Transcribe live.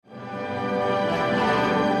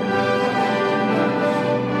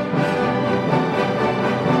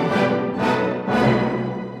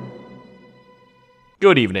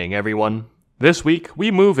Good evening, everyone. This week, we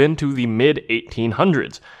move into the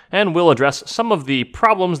mid-1800s, and we'll address some of the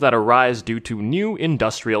problems that arise due to new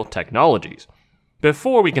industrial technologies.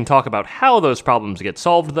 Before we can talk about how those problems get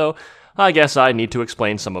solved, though, I guess I need to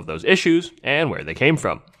explain some of those issues and where they came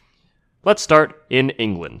from. Let's start in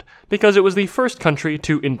England, because it was the first country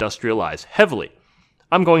to industrialize heavily.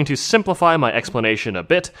 I'm going to simplify my explanation a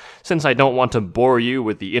bit, since I don't want to bore you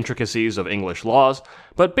with the intricacies of English laws,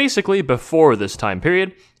 but basically before this time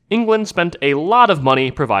period, England spent a lot of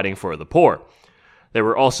money providing for the poor. There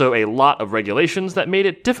were also a lot of regulations that made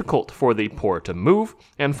it difficult for the poor to move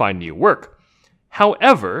and find new work.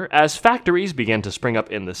 However, as factories began to spring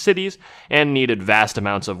up in the cities and needed vast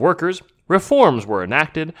amounts of workers, reforms were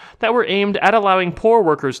enacted that were aimed at allowing poor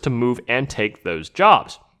workers to move and take those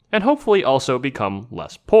jobs, and hopefully also become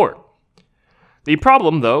less poor. The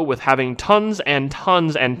problem, though, with having tons and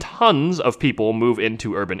tons and tons of people move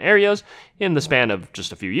into urban areas in the span of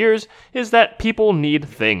just a few years is that people need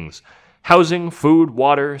things. Housing, food,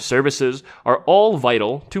 water, services are all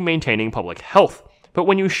vital to maintaining public health. But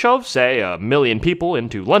when you shove, say, 1 million people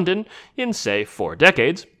into London in, say, 4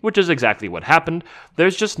 decades, which is exactly what happened,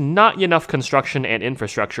 there's just not enough construction and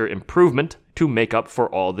infrastructure improvement to make up for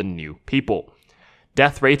all the new people.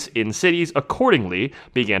 Death rates in cities accordingly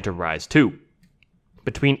began to rise too.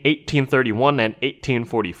 Between 1831 and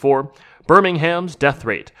 1844, Birmingham's death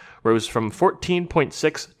rate rose from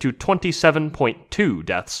 14.6 to 27.2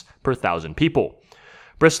 deaths per 1,000 people.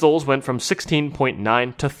 Bristol's went from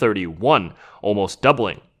 16.9 to 31, almost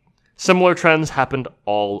doubling. Similar trends happened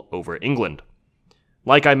all over England.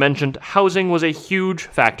 Like I mentioned, housing was a huge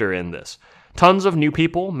factor in this. Tons of new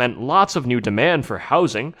people meant lots of new demand for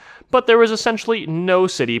housing, but there was essentially no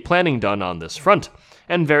city planning done on this front,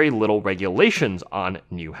 and very little regulations on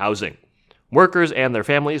new housing. Workers and their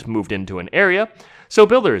families moved into an area, so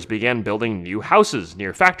builders began building new houses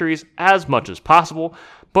near factories as much as possible,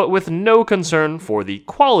 but with no concern for the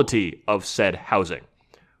quality of said housing.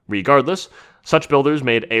 Regardless, such builders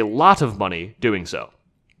made a lot of money doing so.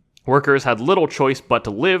 Workers had little choice but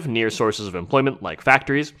to live near sources of employment like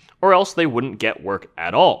factories, or else they wouldn't get work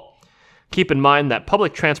at all. Keep in mind that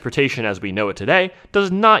public transportation as we know it today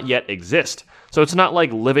does not yet exist, so it's not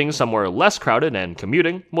like living somewhere less crowded and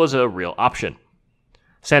commuting was a real option.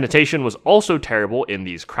 Sanitation was also terrible in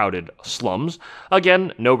these crowded slums.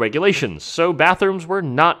 Again, no regulations, so bathrooms were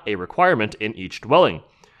not a requirement in each dwelling.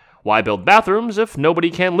 Why build bathrooms if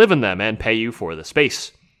nobody can live in them and pay you for the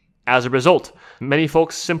space? As a result, many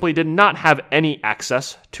folks simply did not have any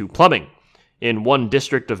access to plumbing. In one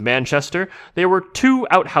district of Manchester, there were 2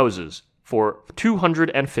 outhouses for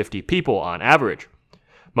 250 people on average.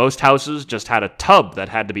 Most houses just had a tub that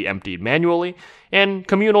had to be emptied manually, and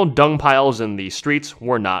communal dung piles in the streets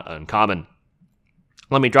were not uncommon.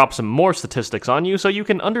 Let me drop some more statistics on you so you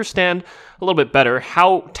can understand a little bit better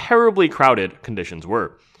how terribly crowded conditions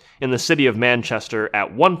were. In the city of Manchester,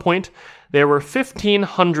 at one point, there were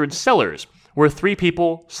 1,500 cellars where 3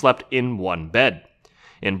 people slept in one bed.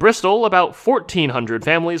 In Bristol, about 1,400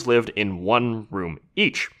 families lived in one room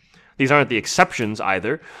each. These aren't the exceptions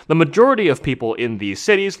either. The majority of people in these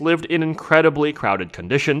cities lived in incredibly crowded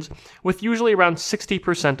conditions, with usually around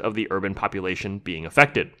 60% of the urban population being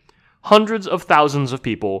affected. Hundreds of thousands of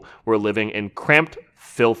people were living in cramped,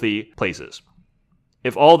 filthy places.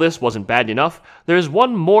 If all this wasn't bad enough, there's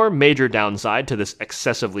one more major downside to this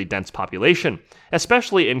excessively dense population,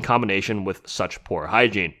 especially in combination with such poor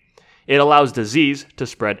hygiene. It allows disease to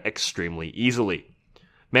spread extremely easily.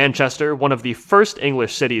 Manchester, one of the first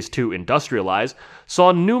English cities to industrialize,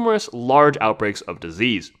 saw numerous large outbreaks of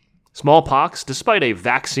disease. Smallpox, despite a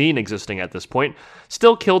vaccine existing at this point,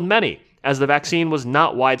 still killed many, as the vaccine was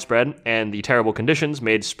not widespread and the terrible conditions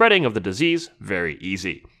made spreading of the disease very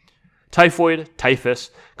easy. Typhoid,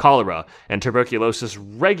 typhus, cholera, and tuberculosis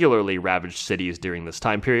regularly ravaged cities during this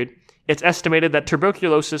time period. It's estimated that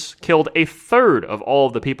tuberculosis killed 1/3 of all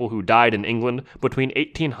of the people who died in England between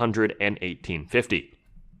 1800 and 1850.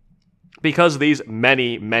 Because of these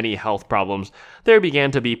many health problems, there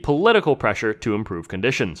began to be political pressure to improve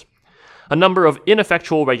conditions. A number of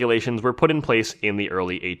ineffectual regulations were put in place in the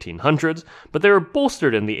early 1800s, but they were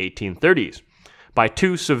bolstered in the 1830s by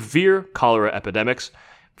 2 severe cholera epidemics,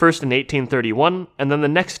 first in 1831 and then the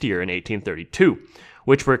next year in 1832,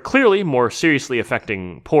 which were clearly more seriously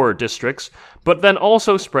affecting poor districts, but then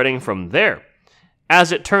also spreading from there.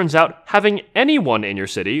 As it turns out, having anyone in your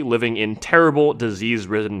city living in terrible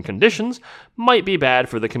disease-ridden conditions might be bad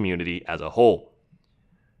for the community as a whole.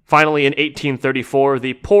 Finally, in 1834,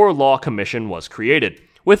 the Poor Law Commission was created,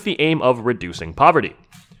 with the aim of reducing poverty.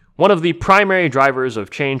 One of the primary drivers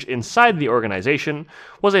of change inside the organization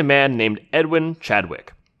was a man named Edwin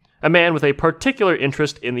Chadwick, a man with a particular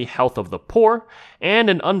interest in the health of the poor and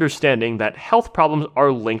an understanding that health problems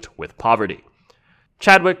are linked with poverty.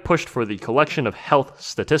 Chadwick pushed for the collection of health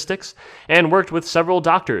statistics and worked with several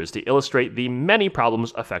doctors to illustrate the many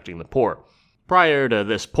problems affecting the poor. Prior to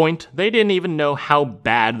this point, they didn't even know how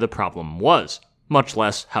bad the problem was, much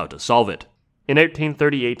less how to solve it. In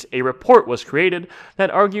 1838, a report was created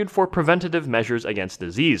that argued for preventative measures against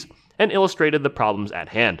disease and illustrated the problems at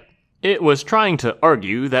hand. It was trying to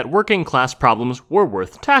argue that working-class problems were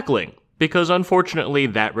worth tackling, because unfortunately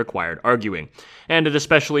that required arguing, and it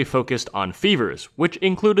especially focused on fevers, which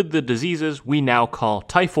included the diseases we now call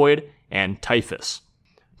typhoid and typhus.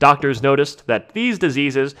 Doctors noticed that these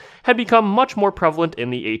diseases had become much more prevalent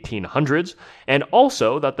in the 1800s, and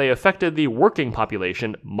also that they affected the working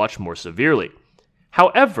population much more severely.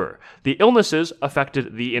 However, the illnesses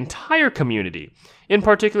affected the entire community, in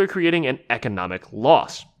particular creating an economic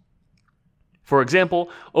loss. For example,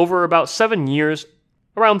 over about 7 years,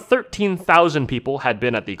 around 13,000 people had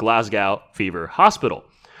been at the Glasgow Fever Hospital.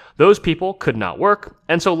 Those people could not work,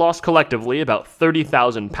 and so lost collectively about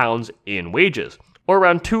 £30,000 in wages, or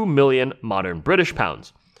around 2 million modern British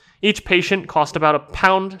pounds. Each patient cost about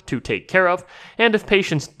 £1 to take care of, and if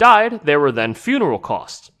patients died, there were then funeral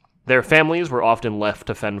costs. Their families were often left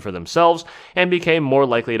to fend for themselves, and became more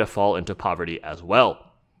likely to fall into poverty as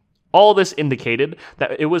well. All this indicated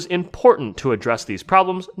that it was important to address these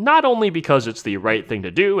problems, not only because it's the right thing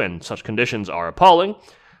to do and such conditions are appalling,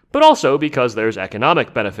 but also because there's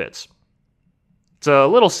economic benefits. It's a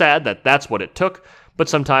little sad that that's what it took, but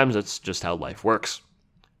sometimes it's just how life works.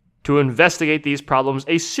 To investigate these problems,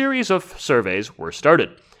 a series of surveys were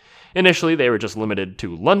started. Initially, they were just limited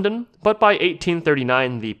to London, but by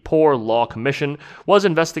 1839, the Poor Law Commission was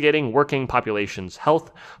investigating working populations' health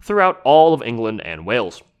throughout all of England and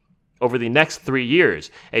Wales. Over the next 3 years,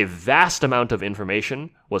 a vast amount of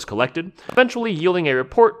information was collected, eventually yielding a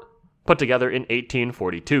report put together in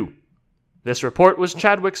 1842. This report was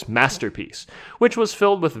Chadwick's masterpiece, which was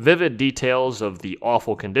filled with vivid details of the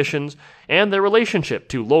awful conditions and their relationship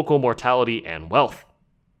to local mortality and wealth.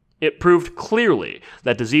 It proved clearly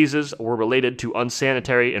that diseases were related to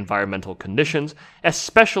unsanitary environmental conditions,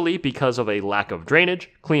 especially because of a lack of drainage,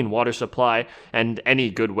 clean water supply, and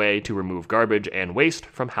any good way to remove garbage and waste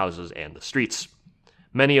from houses and the streets.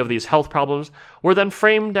 Many of these health problems were then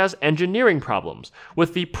framed as engineering problems,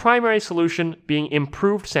 with the primary solution being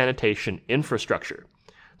improved sanitation infrastructure.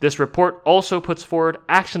 This report also puts forward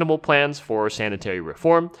actionable plans for sanitary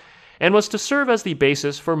reform, and was to serve as the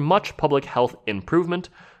basis for much public health improvement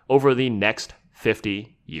over the next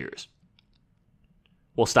 50 years.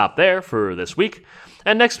 We'll stop there for this week,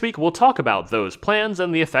 and next week we'll talk about those plans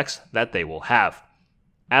and the effects that they will have.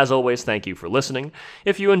 As always, thank you for listening.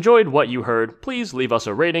 If you enjoyed what you heard, please leave us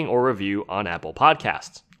a rating or review on Apple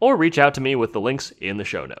Podcasts, or reach out to me with the links in the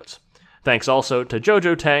show notes. Thanks also to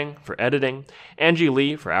Jojo Tang for editing, Angie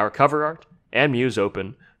Lee for our cover art, and Muse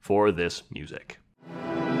Open for this music.